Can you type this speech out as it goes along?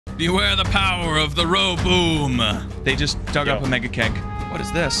Beware the power of the row boom. They just dug up a mega keg. What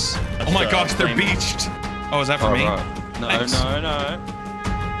is this? Oh my gosh, they're beached. Oh, is that for me? No, Thanks. no.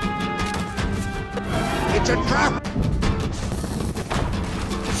 It's a trap!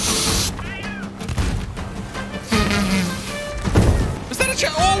 Is that a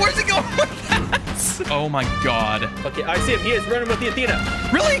trap? Oh, where's he going with that? Oh my god. Okay, I see him. He is running with the Athena.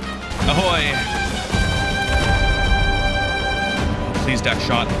 Really? Ahoy. Please, deck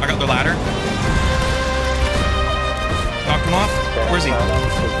shot. I got the ladder. Knocked him off. Where's he?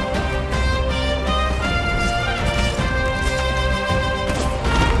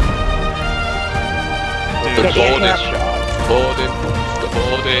 Dude,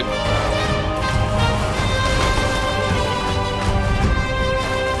 boarded.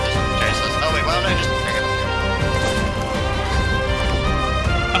 Oh wait, well no, just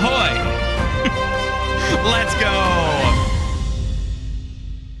Ahoy! Let's go!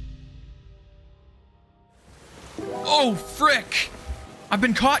 Oh, frick! I've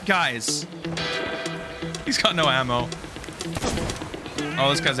been caught, guys. He's got no ammo.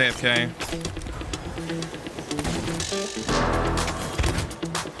 Oh, this guy's AFK.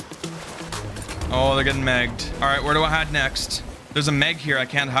 Oh, they're getting megged. All right, where do I hide next? There's a meg here. I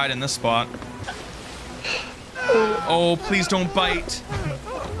can't hide in this spot. Oh, please don't bite.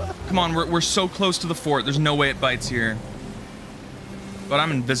 Come on, we're so close to the fort. There's no way it bites here. But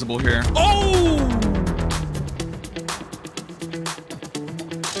I'm invisible here. Oh!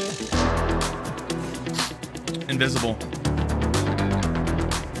 Invisible.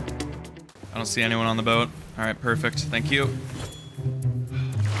 I don't see anyone on the boat. All right, perfect. Thank you.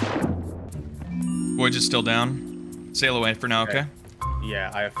 Voyage is still down. Sail away for now, okay? Yeah,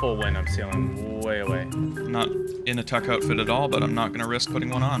 I have full wind. I'm sailing way away. I'm not in a tuck outfit at all, but I'm not gonna risk putting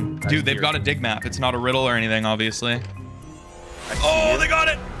one on. Dude, they've got a dig map. It's not a riddle or anything, obviously. Oh, they got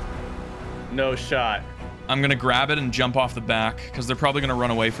it! No shot. I'm gonna grab it and jump off the back, because they're probably gonna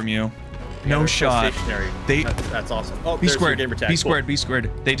run away from you. No shot. They. That's awesome. Oh, B squared. Gamer tag. B squared. B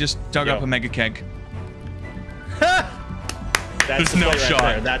squared. They just dug up a mega keg. There's no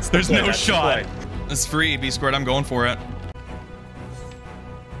shot. There's no shot. It's free, B squared. I'm going for it.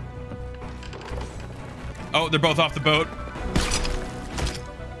 Oh, they're both off the boat.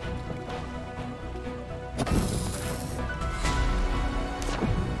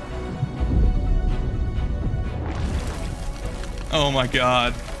 Oh my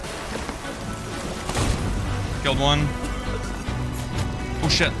god. Killed one. Oh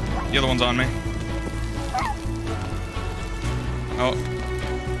shit. The other one's on me. Oh.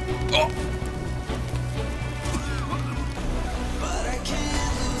 Oh!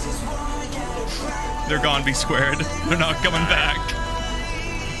 They're gone, B squared. They're not coming back.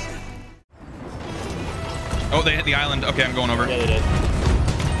 Oh, they hit the island. Okay, I'm going over. Yeah, they did.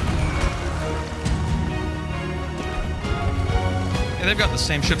 Yeah, they've got the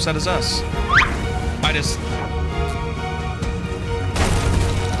same ship set as us. I just...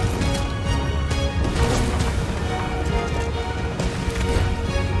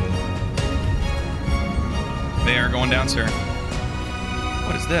 They are going down, sir.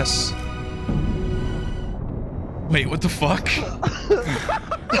 What is this? Wait, what the fuck?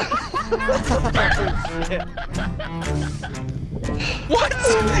 What?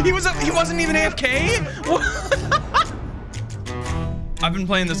 He wasn't even AFK? What? I've been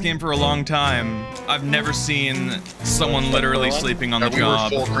playing this game for a long time. I've never seen someone literally sleeping on the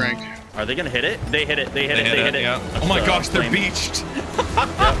job. We were full crank. Are they gonna hit it? They hit it. They hit it. Yeah. Oh my gosh, they're beached.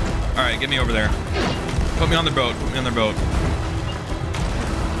 All right, get me over there. Put me on their boat. Put me on their boat.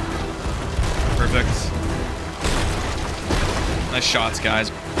 Perfect. Nice shots,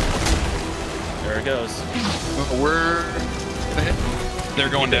 guys. There it goes. They're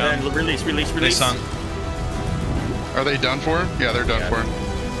going down. Release. They sunk. Are they done for? Yeah, they're done for.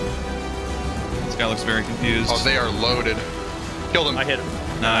 This guy looks very confused. Oh, they are loaded. Killed him. I hit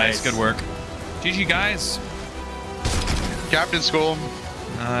him. Nice. Good work. GG, guys. Captain school.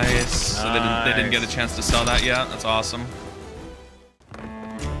 Nice. So they didn't get a chance to sell that yet. That's awesome.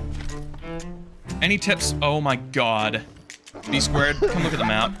 Any tips? Oh my god. B squared, come look at the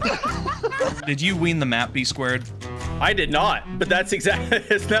map. Did you win the map, B squared? I did not, but that's exactly,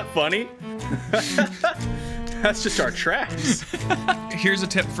 isn't that funny? That's just our tracks. Here's a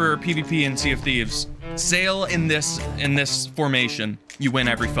tip for PvP and Sea of Thieves. Sail in this formation. You win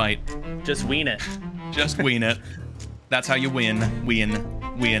every fight. Just win it. Just win it. That's how you win. Win.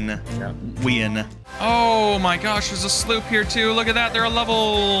 Oh my gosh, there's a sloop here too. Look at that, they're a level...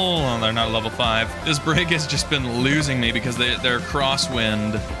 Oh, they're not a level 5. This brig has just been losing me because they're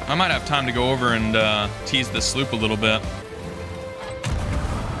crosswind. I might have time to go over and tease this sloop a little bit.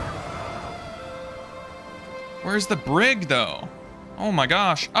 Where's the brig, though? Oh my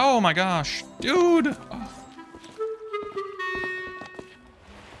gosh. Oh my gosh. Dude.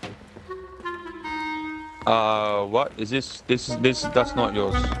 What is this? That's not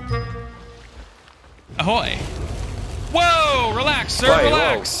yours. Ahoy. Whoa, relax, sir, Wait,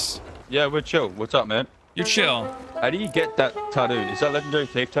 relax. Whoa. Yeah, we're chill. What's up, man? You're chill. How do you get that tattoo? Is that legendary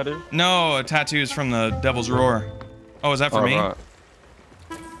thief tattoo? No, a tattoo is from the Devil's Roar. Oh, is that for me? Right.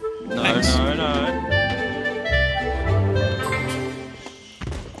 No, Thanks. no.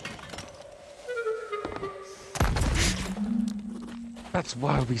 That's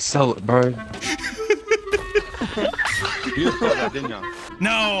why we sell it, bro. You just got that, didn't you?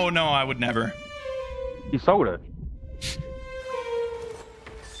 No, I would never. You sold it.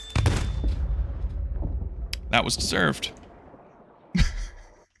 That was deserved.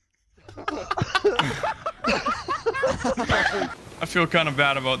 I feel kind of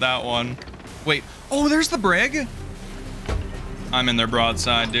bad about that one. Wait, oh, there's the brig. I'm in their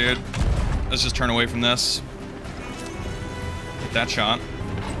broadside, dude. Let's just turn away from this. Get that shot.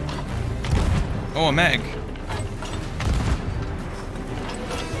 Oh, a Meg.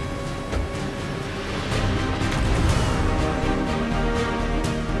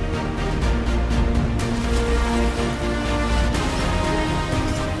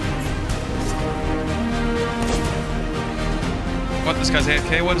 What, this guy's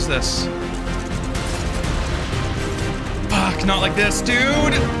AFK? What is this? Fuck, not like this, dude!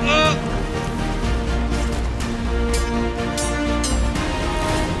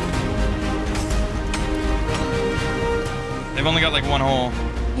 They've only got like one hole.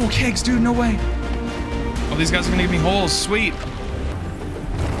 Oh, kegs, dude, no way. Oh, these guys are gonna give me holes, sweet.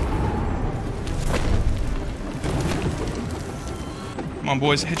 Come on,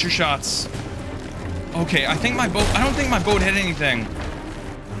 boys, hit your shots. Okay, I don't think my boat hit anything.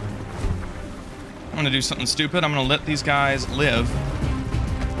 I'm gonna do something stupid. I'm gonna let these guys live.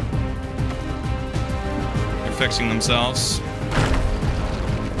 They're fixing themselves.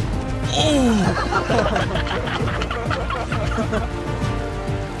 Oh!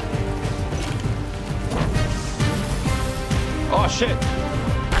 Oh shit!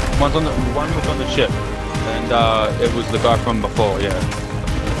 One was on the ship, and it was the guy from before. Yeah.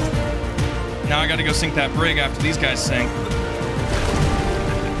 Now I gotta go sink that brig after these guys sink.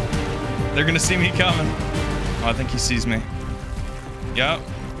 They're gonna see me coming. Oh, I think he sees me. Yep.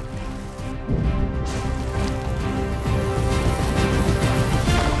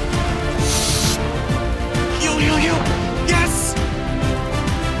 Heal! Yes!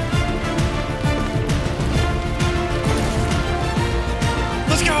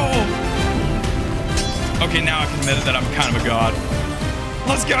 Let's go! Okay, now I can admit that I'm kind of a god.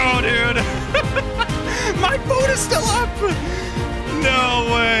 Let's go, dude! My boat is still up! No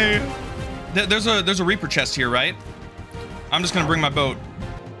way! There's a Reaper chest here, right? I'm just gonna bring my boat.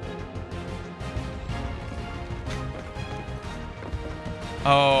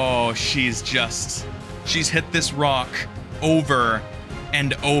 Oh, she's hit this rock over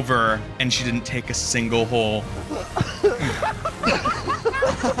and over, and she didn't take a single hole.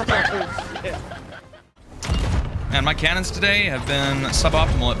 Man, my cannons today have been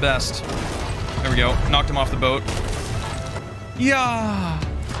suboptimal at best. There we go. Knocked him off the boat. Yeah.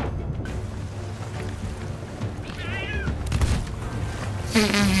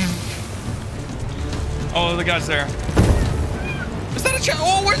 Oh, the guy's there. Is that a chest?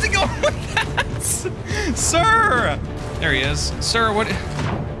 Oh, where's he going with that? Sir! There he is. Sir, what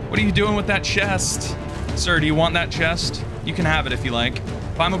are you doing with that chest? Sir, do you want that chest? You can have it if you like.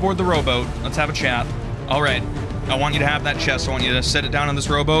 Climb aboard the rowboat. Let's have a chat. All right. I want you to have that chest. I want you to set it down on this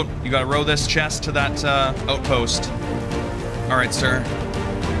rowboat. You gotta row this chest to that outpost. All right, sir.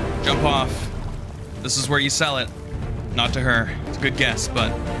 Jump off. This is where you sell it. Not to her. It's a good guess,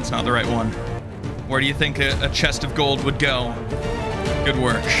 but it's not the right one. Where do you think a chest of gold would go? Good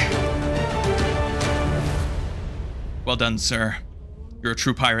work. Well done, sir. You're a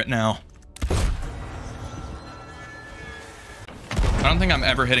true pirate now. I don't think I'm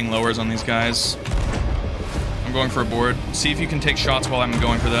ever hitting lowers on these guys. I'm going for a board. See if you can take shots while I'm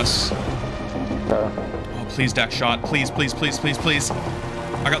going for this. Oh, please, deck shot. Please, please, please, please, please.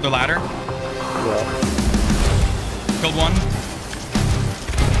 I got their ladder. Yeah. Killed one.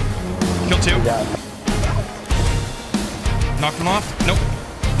 Killed two. Yeah. Knocked one off. Nope.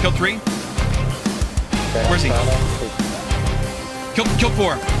 Killed three. Where's he? Killed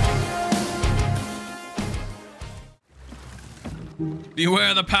four.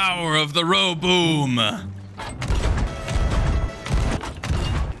 Beware the power of the row boom.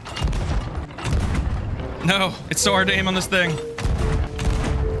 No, it's so hard to aim on this thing.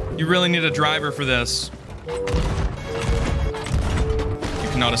 You really need a driver for this. You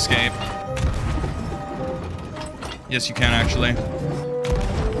cannot escape. Yes, you can actually.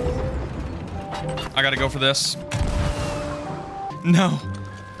 I gotta go for this. No.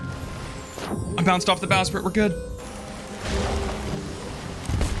 I bounced off the bowsprit. We're good.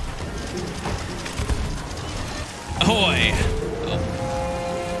 Ahoy!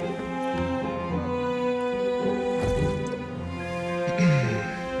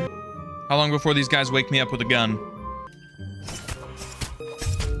 How long before these guys wake me up with a gun?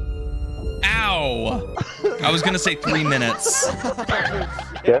 Ow! I was gonna say 3 minutes.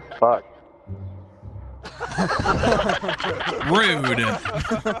 Get fucked. Rude.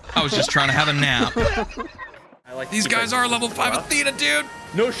 I was just trying to have a nap. I like These guys are level 5 Athena, dude.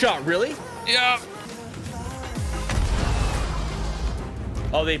 No shot, really? Yeah.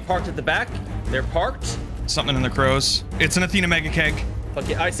 Oh, they parked at the back? They're parked? Something in the crows. It's an Athena mega keg. Fuck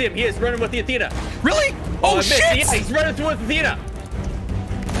yeah, I see him. He is running with the Athena. Really? I Oh, missed. shit! Yeah, he's running through with Athena.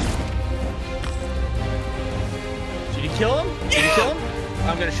 Did you kill him? Yeah. Did you kill him?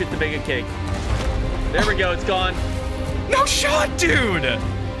 I'm gonna shoot the mega cake. There we go. It's gone. No shot, dude!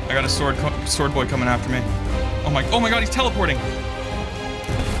 I got a sword boy coming after me. Oh my god, he's teleporting.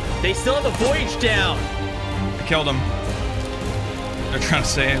 They still have the voyage down. I killed him. They're trying to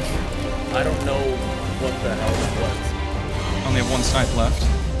save. I don't know what the hell that was. I only have 1 snipe left.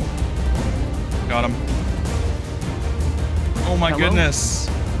 Got him. Oh my goodness.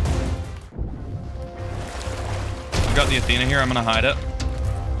 I've got the Athena here. I'm gonna hide it.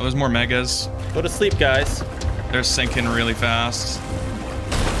 Oh, there's more megas. Go to sleep, guys. They're sinking really fast.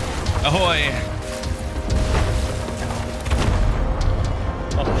 Ahoy!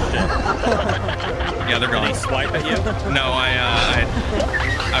 Oh shit. Yeah, they're Did gone. he swipe at you? No,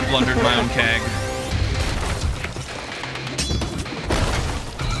 I blundered my own keg.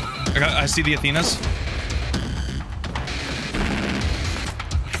 I see the Athenas.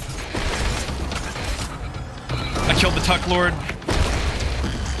 I killed the Tuck Lord.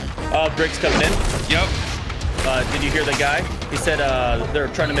 Briggs coming in. Yep. Did you hear the guy? He said they're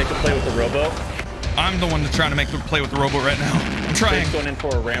trying to make a play with the Rowboat. I'm the one that's trying to make the play with the Rowboat right now. I'm trying. Briggs going in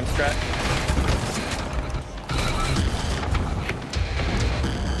for a ram strat.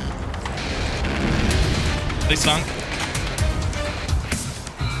 They sunk.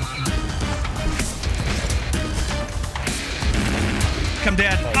 Come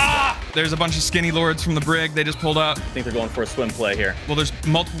dead. Ah! There's a bunch of skinny lords from the brig. They just pulled up. I think they're going for a swim play here. Well, there's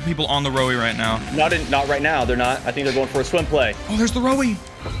multiple people on the rowie right now. Not right now. They're not. I think they're going for a swim play. Oh, there's the rowie.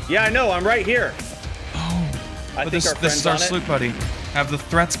 Yeah, I know. I'm right here. Oh, I but think our this is friend's our on it. sloop buddy. Have the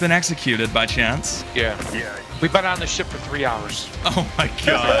threats been executed by chance? Yeah. We've been on the ship for 3 hours. Oh my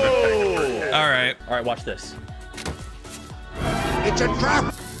god. Oh! All right. All right, watch this. It's a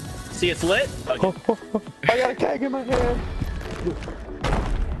trap! See, it's lit. I got a keg in my hand.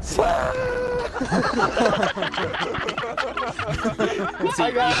 See,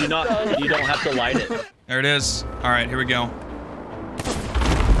 you don't have to light it. There it is. All right, here we go.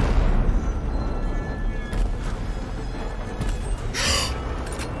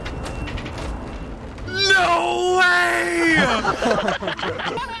 No way!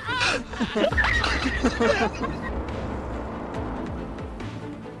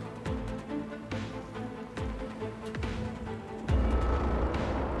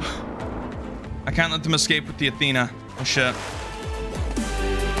 I can't let them escape with the Athena. Oh shit.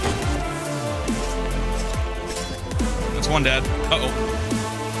 That's 1 dead. Uh-oh.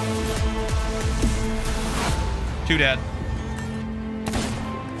 2 dead.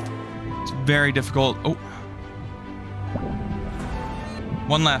 It's very difficult. Oh.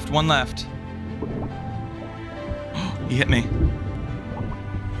 1 left, 1 left. He hit me.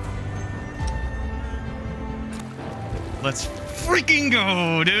 Let's freaking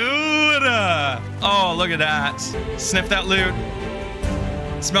go, dude! Oh, look at that. Sniff that loot.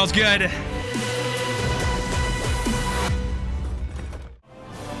 Smells good.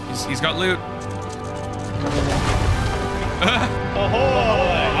 He's got loot. Ahoy!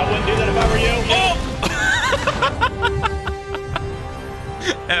 I wouldn't do that if I were you. Oh!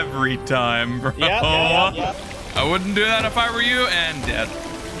 Every time, bro. Yep. I wouldn't do that if I were you, and dead.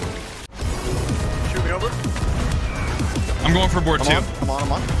 Shoot me over. I'm going for board 2. I'm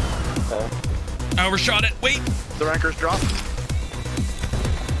on. I overshot it. Wait. The anchor's dropped.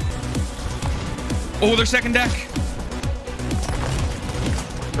 Oh, their second deck.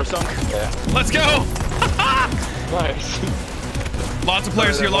 They're sunk. Yeah. Let's go. Nice. Lots of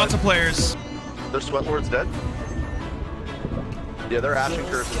players here. Lots of players. Their sweat lord's dead. Yeah, their Ashen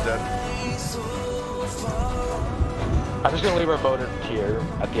curse is dead. I'm just gonna leave our boat here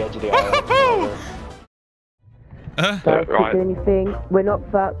at the edge of the island. Guys, keep doing your thing. We're not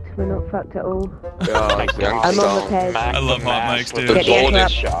fucked. We're not fucked at all. I'm on repairs. I love hot mics, dude. Get the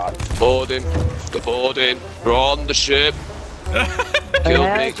extra up. Boarding. The boarding. We're on the ship. Kill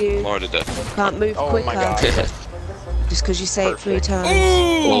me. More to death. Can't move quicker. My God. Just because you say it 3 times.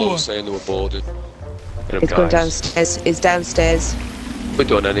 All I'm saying they were boarded. It's going downstairs. It's downstairs. We're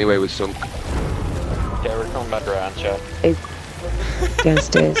done anyway with some. Yeah, we're coming back around, chat. It's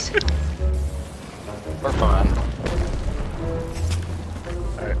downstairs. We're fine.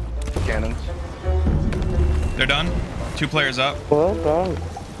 Alright, cannons. They're done. 2 players up. Well done.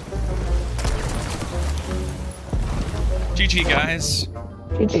 GG, guys.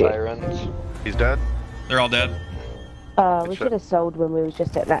 GG. Sirens. He's dead? They're all dead. We should have sold when we was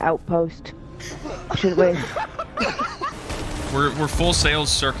just at that outpost. Shouldn't we? We're full sails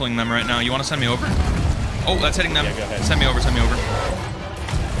circling them right now. You want to send me over? Oh, that's hitting them. Yeah, go ahead. Send me over, send me over.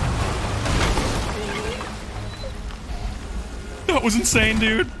 That was insane,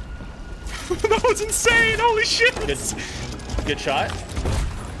 dude. That was insane. Holy shit. Good shot.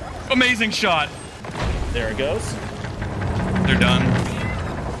 Amazing shot. There it goes. They're done.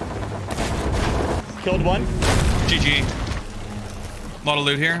 Killed one. GG. A lot of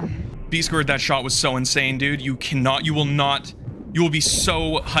loot here. B-squared, that shot was so insane, dude. You will be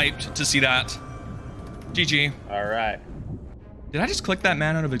so hyped to see that. GG. All right. Did I just click that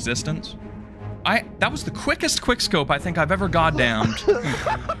man out of existence? That was the quickest quickscope I think I've ever goddamned.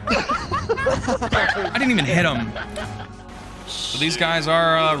 I didn't even hit him. So these guys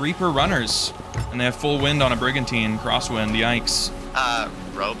are Reaper runners, and they have full wind on a brigantine, crosswind, yikes.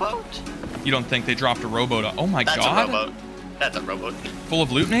 Rowboat? You don't think they dropped a rowboat? Oh my god. That's a rowboat. That's a rowboat. Full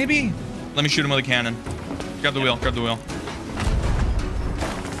of loot, maybe? Let me shoot him with a cannon. Grab the wheel, grab the wheel.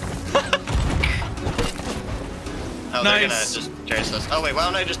 Oh, nice. They're gonna just chase us. Oh wait, why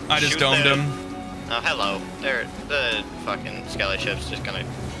don't I just shoot domed them? him. Oh, hello. The fucking skelly ship's just gonna...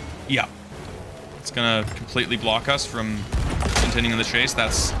 Yeah. It's gonna completely block us from continuing the chase.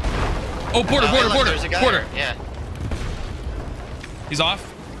 That's... Oh, border, hey, border, look, border, there's a guy border. here. Yeah. He's off.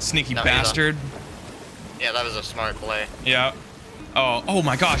 Sneaky No, he's off. bastard. Yeah, that was a smart play. Yeah. Oh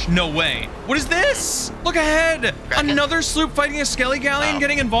my gosh, no way. What is this? Look ahead. Kraken? Another sloop fighting a skelly galleon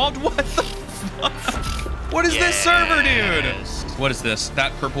getting involved? What the fuck? What is this server, dude? What is this?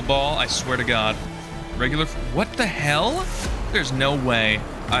 That purple ball? I swear to God. Regular... What the hell? There's no way.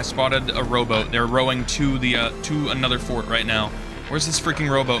 I spotted a rowboat. They're rowing to the to another fort right now. Where's this freaking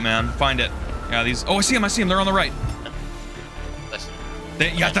rowboat, man? Find it. Yeah, these... Oh, I see them. They're on the right.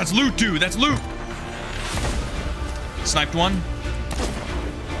 Yeah, that's loot, dude. That's loot. Sniped one.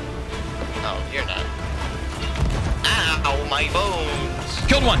 Oh, you're not. Ow, my bones.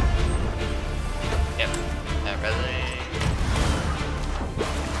 Killed one. Yep. That resonating.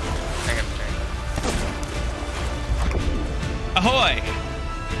 Ahoy!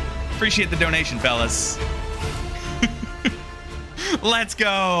 Appreciate the donation, fellas. Let's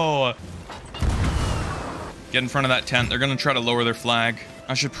go! Get in front of that tent. They're gonna try to lower their flag.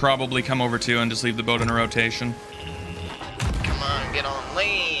 I should probably come over too and just leave the boat in a rotation. Come on, get on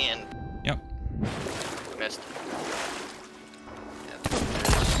land. Yep. Missed.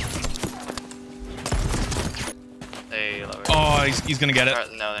 They lowered. Oh, he's gonna get it.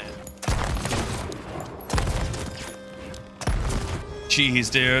 No, they...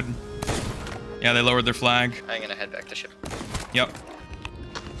 Jeez, dude. Yeah, they lowered their flag. I'm gonna head back to ship. Yep.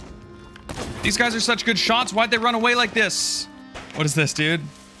 These guys are such good shots. Why'd they run away like this? What is this, dude?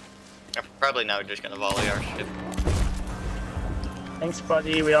 I'm probably now just gonna volley our ship. Thanks,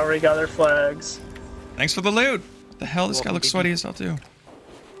 buddy. We already got our flags. Thanks for the loot. What the hell? This guy looks sweaty as hell, too.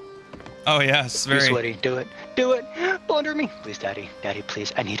 Oh, yes. Very sweaty. Do it. Do it. Plunder me. Please, Daddy. Daddy,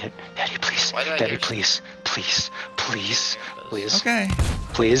 please. I need it. Daddy, please. Daddy, please. Please. Please. Please. Okay.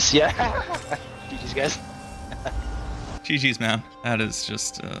 Please. Yeah. GG's, guys. GG's, man. That is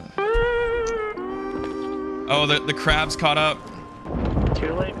just, Oh, the crab's caught up.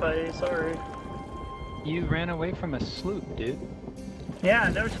 Too late, buddy. Sorry. You ran away from a sloop, dude. Yeah,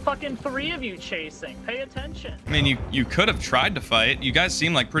 there's fucking 3 of you chasing. Pay attention. I mean, you could have tried to fight. You guys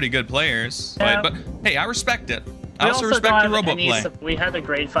seem like pretty good players. Yeah. But hey, I respect it. We I also respect your rowboat play. We had a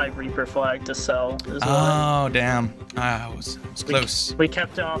grade 5 Reaper flag to sell as well. Oh, damn. I was close. We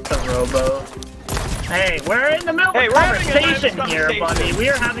kept it off the rowboat. Hey, we're in the middle of a conversation here, buddy. We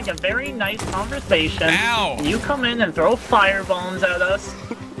are having a very nice conversation. Ow! And you come in and throw fire bombs at us.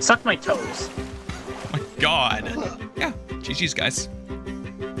 Suck my toes. My God. Yeah, GG's, guys.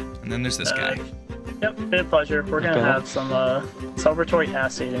 And then there's this guy. Yep, been a pleasure. We're gonna have some celebratory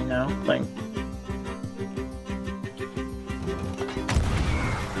ass eating now. Like,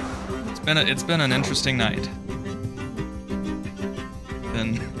 it's been an interesting night.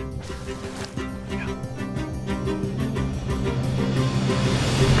 then